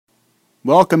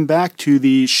Welcome back to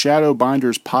the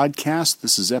Shadowbinders podcast.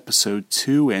 This is episode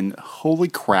 2, and holy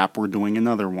crap, we're doing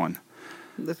another one.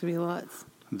 There's going to be lots.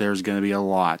 There's going to be a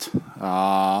lot.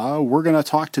 We're going to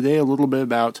talk today a little bit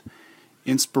about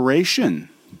inspiration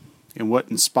and what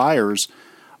inspires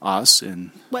us.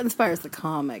 And what inspires the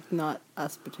comic, not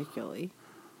us particularly.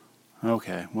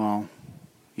 Okay, well,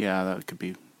 yeah, that could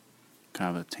be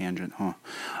kind of a tangent, huh?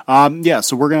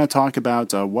 So we're going to talk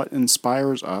about what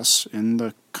inspires us in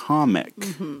the comic.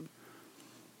 Mm-hmm.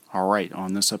 All right,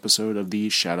 on this episode of the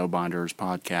Shadowbinders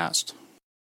podcast.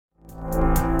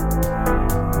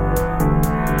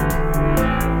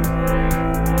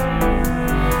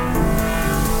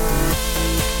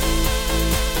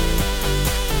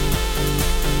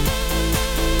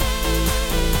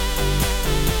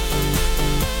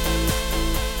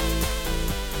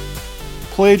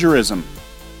 Plagiarism.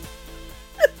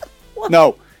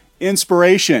 No,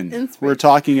 inspiration. We're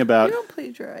talking about... You don't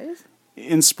plagiarize.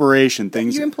 Inspiration.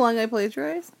 Things. You're implying I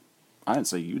plagiarize? I didn't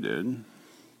say you did.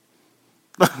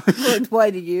 Why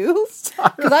do you?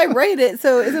 Because I write it,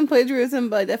 so isn't plagiarism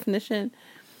by definition?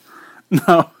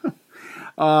 No.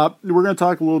 We're going to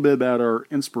talk a little bit about our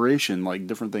inspiration, like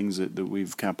different things that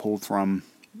we've kind of pulled from,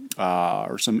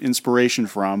 or some inspiration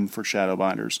from for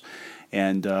Shadowbinders.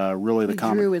 And really the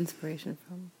comic... We drew inspiration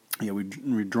from. Yeah,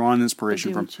 we've drawn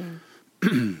inspiration from...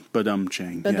 Badum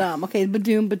Chang. Badum. Yeah. Okay,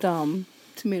 Badum, Badum.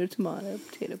 Tomato, tomato,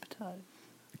 potato,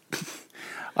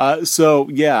 potato. So,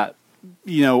 yeah,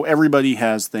 you know, everybody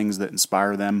has things that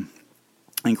inspire them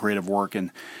in creative work.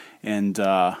 And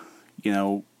you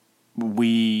know,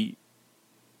 we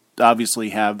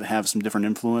obviously have some different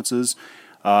influences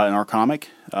in our comic.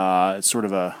 It's sort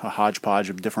of a hodgepodge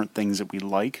of different things that we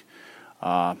like.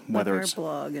 Whether like it's our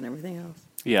blog and everything else.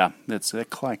 Yeah, it's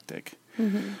eclectic.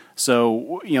 Mm-hmm.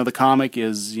 So, you know, the comic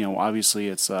is, you know, obviously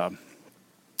it's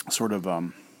sort of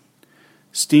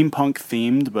steampunk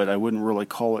themed, but I wouldn't really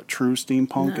call it true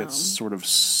steampunk. No. It's sort of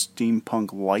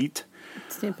steampunk light.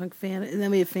 Steampunk and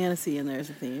then we have fantasy in there as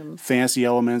a theme. Fantasy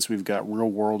elements. We've got real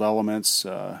world elements.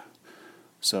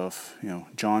 So if, you know,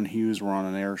 John Hughes were on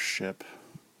an airship,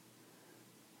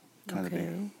 kind of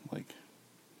be like...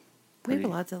 We have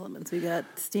lots of elements. We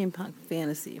got steampunk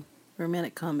fantasy,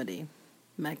 romantic comedy,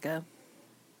 mecha.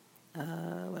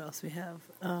 What else we have?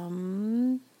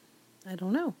 I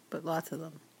don't know, but lots of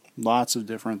them. Lots of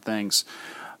different things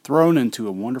thrown into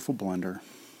a wonderful blender,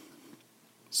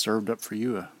 served up for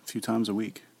you a few times a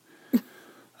week.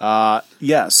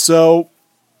 So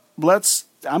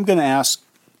I'm going to ask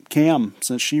Cam,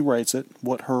 since she writes it,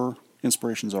 what her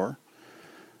inspirations are.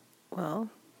 Well,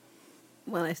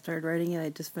 when I started writing it, I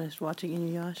just finished watching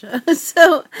Inuyasha.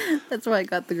 So that's where I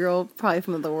got the girl probably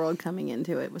from the world coming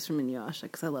into it was from Inuyasha,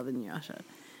 because I love Inuyasha.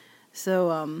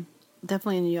 So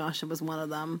definitely Inuyasha was one of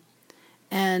them.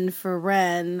 And for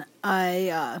Ren,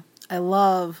 I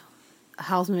love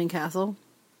Howl's Moving Castle,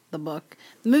 the book.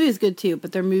 The movie is good too,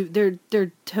 but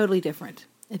they're totally different.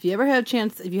 If you ever have a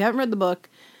chance, if you haven't read the book,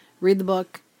 read the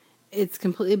book. It's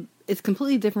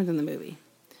completely different than the movie.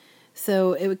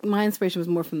 So my inspiration was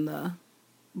more from the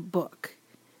book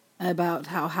about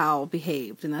how Howl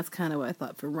behaved, and that's kind of what I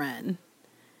thought for Ren.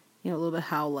 You know, a little bit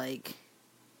Howl-like.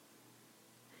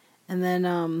 And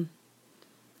then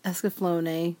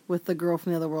Escaflowne with the girl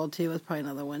from the other world too was probably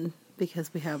another one,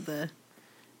 because we have the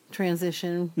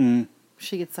transition,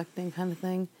 she gets sucked in kind of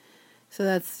thing. So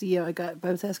that's, you know, I got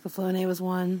Bob's Escaflowne was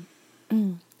one.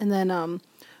 And then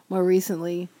more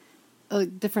recently,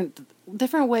 different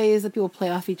ways that people play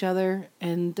off each other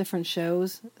in different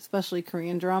shows, especially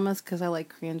Korean dramas, because I like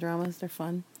Korean dramas. They're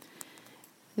fun.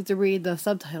 You have to read the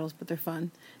subtitles, but they're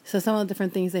fun. So some of the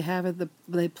different things they have,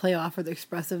 they play off, or the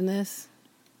expressiveness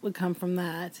would come from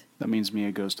that. That means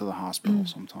Mia goes to the hospital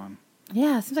sometime.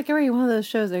 Yeah, it seems like every one of those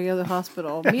shows they go to the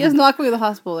hospital. Mia's not going to the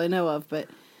hospital I know of, but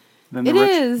then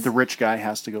the rich guy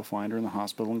has to go find her in the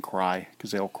hospital and cry,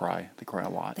 because they'll cry. They cry a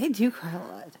lot. They do cry a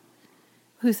lot.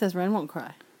 Who says Ren won't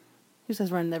cry? Who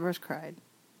says Ren never has cried?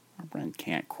 Ren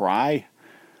can't cry.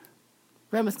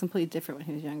 Ren was completely different when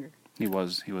he was younger. He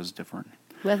was different.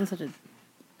 He wasn't such a...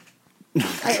 I'm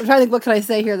trying to think, what can I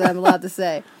say here that I'm allowed to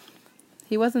say?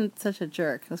 He wasn't such a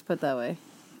jerk, let's put it that way.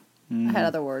 I had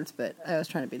other words, but I was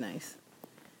trying to be nice.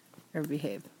 Or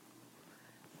behave.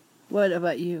 What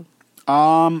about you?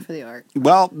 For the art?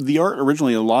 Well, the art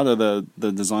originally, a lot of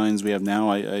the designs we have now,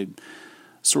 I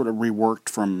sort of reworked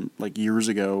from like years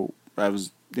ago. I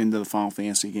was into the Final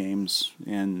Fantasy games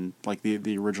and like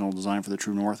the original design for the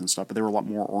True North and stuff, but they were a lot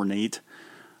more ornate.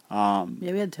 Yeah,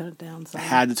 we had to tone it down. I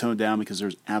had to tone it down because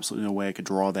there's absolutely no way I could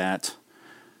draw that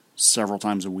several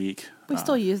times a week. We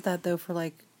still use that though for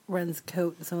like Ren's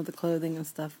coat and some of the clothing and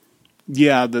stuff.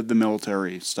 Yeah, the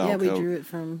military style Yeah, we coat. drew it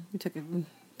from. We took it from.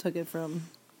 Took it from.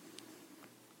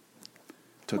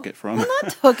 Well,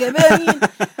 not took it,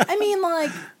 but I mean,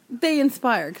 like they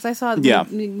inspired because I saw Yeah.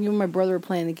 you and my brother were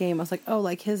playing the game. I was like, oh,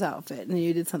 like his outfit, and then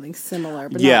you did something similar,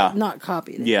 but Yeah. not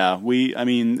copied it. Yeah, I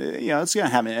mean, it's going to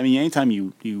happen. I mean, anytime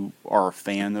you are a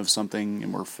fan of something,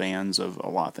 and we're fans of a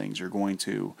lot of things, you're going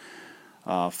to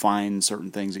find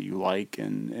certain things that you like.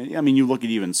 And I mean, you look at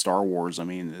even Star Wars. I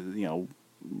mean,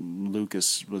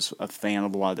 Lucas was a fan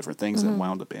of a lot of different things that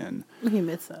wound up in He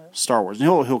admits that. Star Wars. And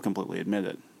he'll completely admit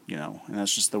it, and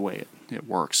that's just the way it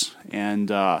works. And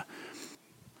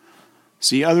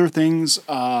see, other things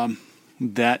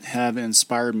that have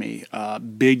inspired me.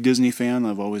 Big Disney fan.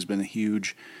 I've always been a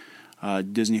huge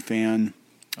Disney fan.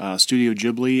 Studio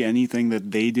Ghibli, anything that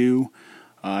they do,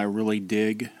 I really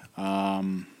dig.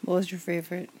 What was your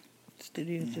favorite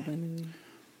Studio Ghibli movie?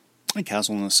 I like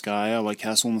Castle in the Sky. I like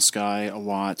Castle in the Sky a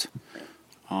lot.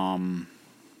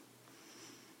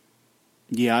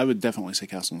 Yeah, I would definitely say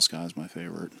Castle in the Sky is my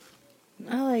favorite.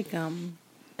 I like I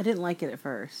didn't like it at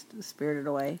first. Spirited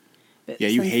Away. But Yeah,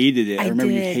 you hated it. I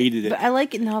remember you hated it. But I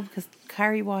like it now because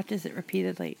Kyrie watches it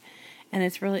repeatedly, and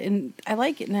and I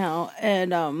like it now.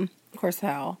 And of course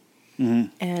Hal.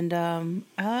 Mm-hmm. And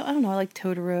I don't know. I like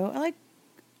Totoro. I like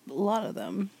a lot of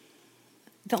them.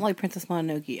 Don't like Princess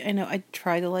Mononoke. I know I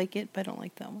try to like it, but I don't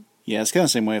like that one. Yeah, it's kind of the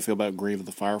same way I feel about Grave of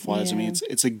the Fireflies. I mean, Yeah.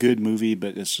 it's a good movie,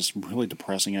 but it's just really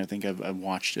depressing. I think I've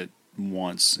watched it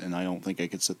once, and I don't think I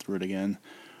could sit through it again,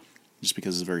 just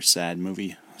because it's a very sad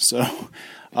movie. So,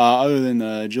 other than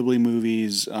Ghibli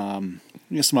movies,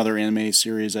 some other anime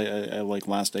series. I like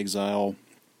Last Exile,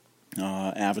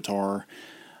 Avatar.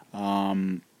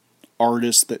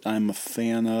 Artist that I'm a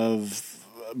fan of,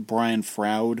 Brian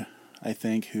Froud, I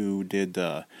think, who did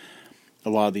a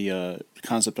lot of the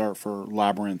concept art for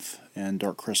Labyrinth and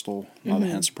Dark Crystal, a lot of the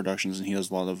Henson Productions, and he does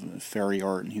a lot of fairy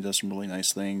art, and he does some really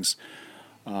nice things.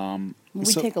 We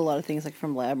take a lot of things like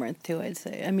from Labyrinth too. I'd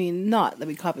say. I mean, not that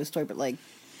we copy the story, but like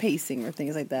pacing or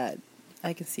things like that.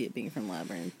 I can see it being from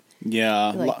Labyrinth. Yeah,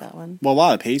 I like that one. Well, a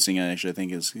lot of pacing actually I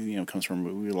think is comes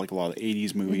from we like a lot of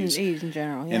 '80s movies, 80s in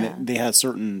general, yeah. and they had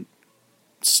certain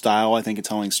style I think of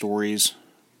telling stories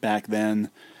back then,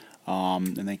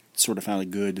 and they sort of found a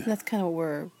good. That's kind of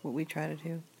what we try to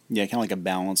do. Yeah, kind of like a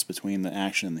balance between the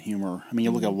action and the humor. I mean,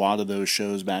 you look at a lot of those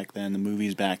shows back then, the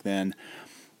movies back then,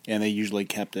 and they usually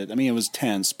kept it. I mean, it was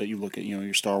tense, but you look at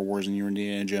your Star Wars and your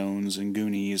Indiana Jones and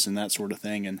Goonies and that sort of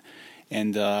thing,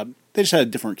 and they just had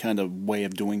a different kind of way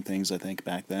of doing things. I think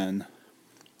back then,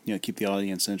 keep the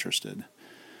audience interested.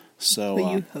 So,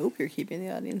 But you hope you're keeping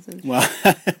the audience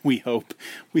interested. well, we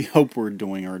hope we're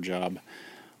doing our job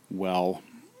well.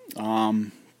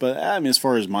 But I mean, as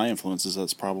far as my influences,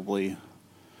 that's probably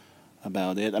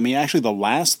about it. I mean, actually, the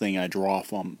last thing I draw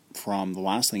from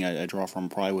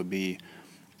probably would be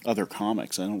other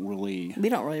comics. I don't really. We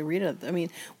don't really read it. I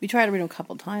mean, we try to read them a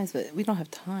couple times, but we don't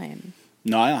have time.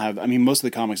 No, I don't have. I mean, most of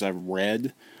the comics I've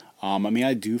read. I mean,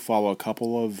 I do follow a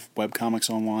couple of webcomics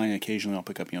online. Occasionally, I'll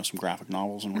pick up some graphic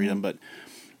novels and read them. But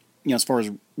as far as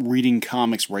reading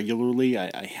comics regularly,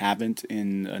 I haven't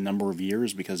in a number of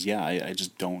years because I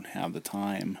just don't have the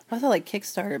time. I thought like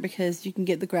Kickstarter because you can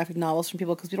get the graphic novels from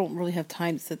people because we don't really have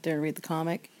time to sit there and read the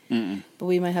comic. But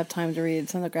we might have time to read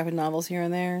some of the graphic novels here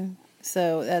and there.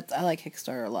 So I like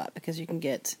Kickstarter a lot because you can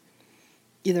get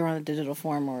either on a digital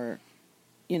form or,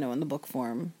 in the book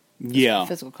form. Yeah.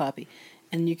 Physical copy.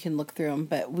 And you can look through them.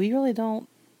 But we really don't.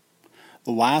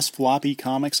 The last floppy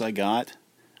comics I got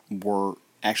were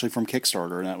actually from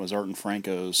Kickstarter, and that was Art and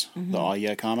Franco's, the Oh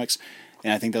Yeah comics.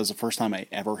 And I think that was the first time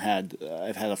I've had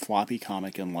a floppy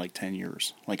comic in like 10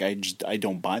 years. Like I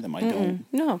don't buy them. I don't.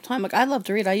 No, time. Like I love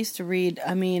to read. I used to read.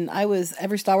 I mean,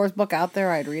 every Star Wars book out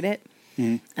there, I'd read it.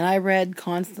 And I read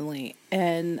constantly.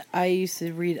 And I used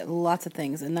to read lots of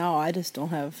things. And now I just don't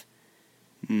have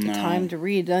the time to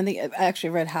read. I think I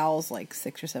actually read Howl's like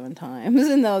 6 or 7 times.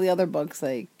 And all the other books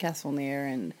like Castle in the Air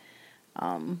and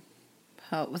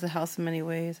was it House in Many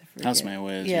Ways? I forget. House in Many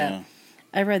Ways, yeah.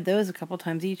 I read those a couple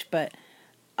times each, but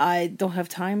I don't have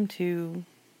time to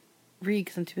read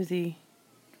because I'm too busy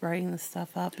writing this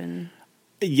stuff up. And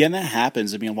yeah, that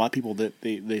happens. I mean, a lot of people that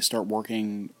they start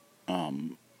working,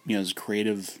 as a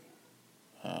creative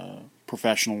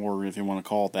professional, or if you want to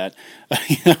call it that,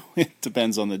 it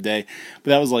depends on the day.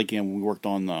 But that was like, we worked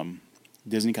on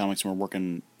Disney comics and we're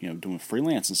working, doing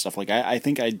freelance and stuff. Like, I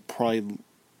think I'd probably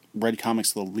read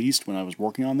comics the least when I was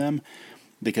working on them,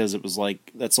 because it was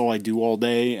like, that's all I do all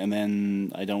day, and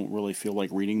then I don't really feel like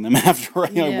reading them after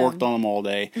I worked on them all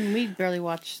day. we barely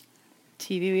watch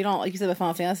TV. We don't, like you said, with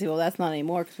Final Fantasy. Well, that's not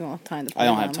anymore because we don't have time to play I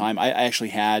don't have them. time. I actually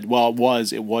had, well,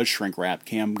 it was shrink wrap.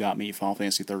 Cam got me Final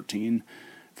Fantasy 13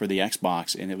 for the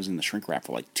Xbox, and it was in the shrink wrap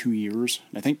for like 2 years.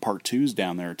 I think part 2's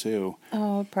down there too.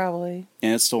 Oh, probably.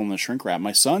 And it's still in the shrink wrap.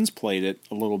 My son's played it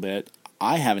a little bit.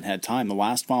 I haven't had time. The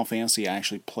last Final Fantasy I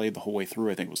actually played the whole way through,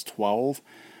 I think it was 12.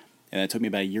 And it took me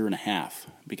about a year and a half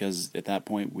because at that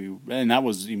point and that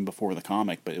was even before the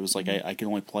comic, but it was like I could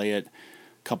only play it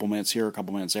a couple minutes here, a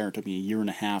couple minutes there. It took me a year and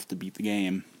a half to beat the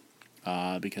game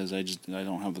because I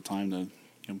don't have the time to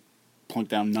plunk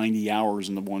down 90 hours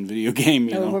into one video game.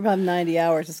 You know? We're about 90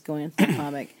 hours just going into the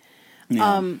comic.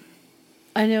 Yeah.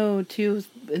 I know, too,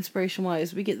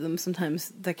 inspiration-wise, we get them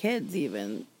sometimes, the kids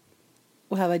even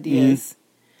will have ideas.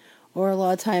 Or a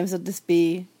lot of times it'll just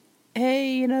be,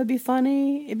 hey, it'd be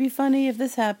funny if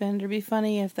this happened, or it'd be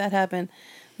funny if that happened.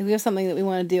 Like, we have something that we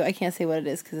want to do. I can't say what it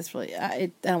is because it's really,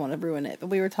 I don't want to ruin it. But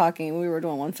we were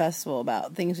doing one festival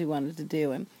about things we wanted to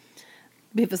do, and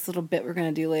we have this little bit we're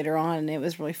going to do later on, and it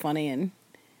was really funny, and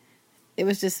it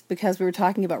was just because we were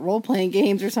talking about role-playing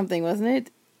games or something, wasn't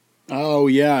it? Oh,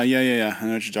 yeah. I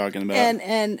know what you're talking about.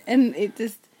 And it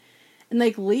just, and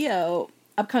like Leo,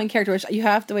 upcoming character, which you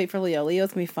have to wait for Leo.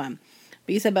 Leo's going to be fun.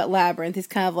 But you said about Labyrinth, he's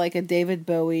kind of like a David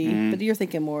Bowie, but you're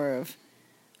thinking more of,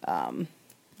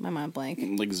 my mind blank.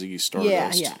 Like Ziggy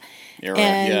Stardust. Yeah. Era,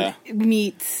 and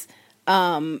meets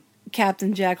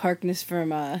Captain Jack Harkness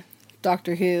from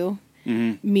Doctor Who.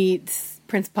 Meets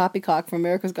Prince Poppycock from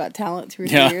America's Got Talent 2 or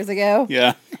 3 years ago.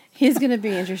 Yeah. He's going to be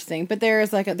interesting. But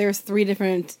there's three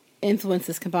different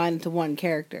influences combined into one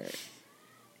character.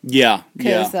 Yeah.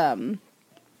 Because,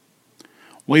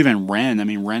 well, even Ren. I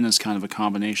mean, Ren is kind of a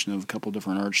combination of a couple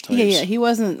different archetypes. Yeah. He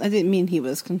wasn't, I didn't mean he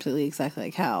was completely exactly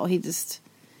like Hal. He just,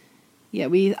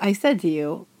 I said to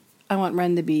you, I want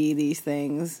Ren to be these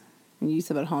things. And you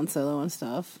said about Han Solo and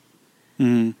stuff.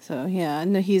 Mm-hmm. So, yeah.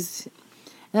 No,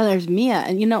 now there's Mia.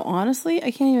 And, honestly,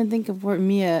 I can't even think of where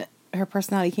Mia, her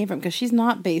personality came from. Because she's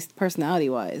not based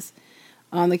personality-wise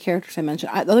on the characters I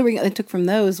mentioned. The other thing I took from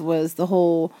those was the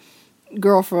whole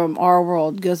girl from our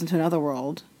world goes into another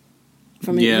world.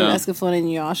 From Escaflowne and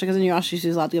Inuyasha. Because in Inuyasha, she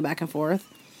was allowed to go back and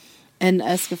forth. And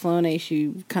Escaflowne,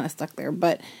 she kind of stuck there.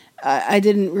 But I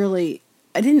don't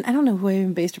know who I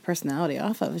even based her personality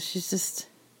off of. She's just...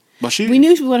 Well, we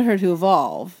knew we wanted her to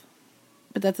evolve.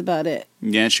 But that's about it.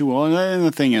 Yeah, she will. And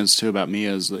the thing is, too, about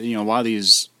Mia is that, a lot of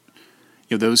these,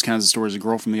 those kinds of stories, a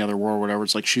girl from the other world, whatever,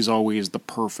 it's like she's always the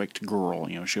perfect girl.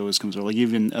 She always comes out. Like,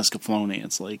 even Escaflowne,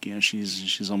 it's like,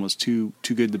 she's almost too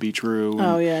good to be true.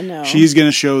 Oh, yeah, no. She's going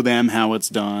to show them how it's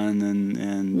done.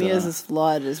 And Mia's as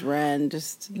flawed as Ren,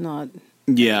 just not...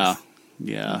 Yeah.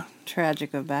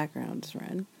 Tragic of background as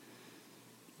Ren.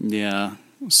 Yeah.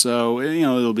 So,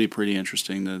 it'll be pretty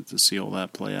interesting to see all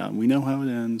that play out. We know how it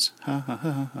ends. Ha, ha,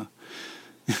 ha, ha.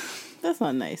 That's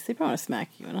not nice. They probably want to smack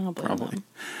you, and I don't blame them.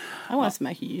 I want to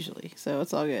smack you usually, so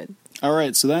it's all good. All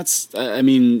right, so that's,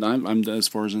 I'm as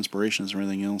far as inspirations or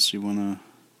anything else you want to...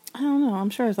 I don't know. I'm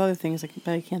sure there's other things, but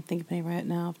I can't think of any right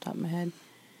now off the top of my head.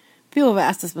 People have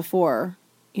asked us before,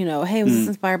 hey, was this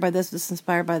inspired by this? Was this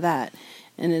inspired by that?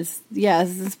 And it's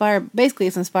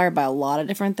inspired by a lot of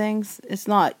different things. It's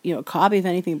not, a copy of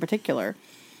anything in particular,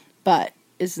 but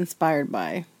it's inspired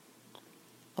by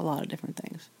a lot of different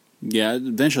things. Yeah,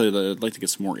 eventually I'd like to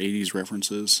get some more 80s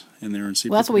references in there and see.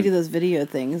 Well, that's why we do those video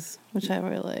things, which I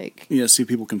really like. Yeah, see if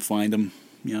people can find them.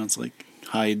 It's like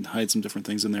hide some different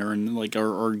things in there, and like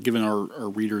our given our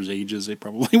readers' ages, they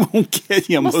probably won't get.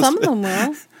 Well, some of them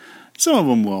will. Some of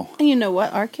them will. And you know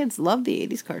what? Our kids love the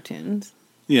 80s cartoons.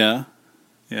 Yeah.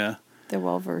 They're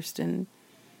well versed in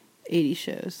 80s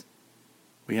shows.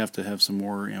 We have to have some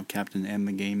more, Captain M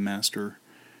the Game Master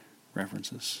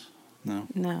references. No.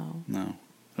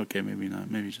 Okay, maybe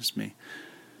not. Maybe just me.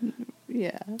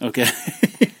 Yeah. Okay.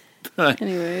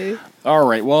 Anyway. All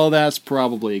right. Well, that's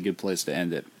probably a good place to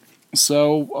end it.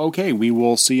 So, okay, we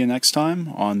will see you next time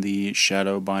on the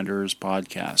Shadowbinders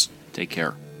podcast. Take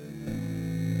care.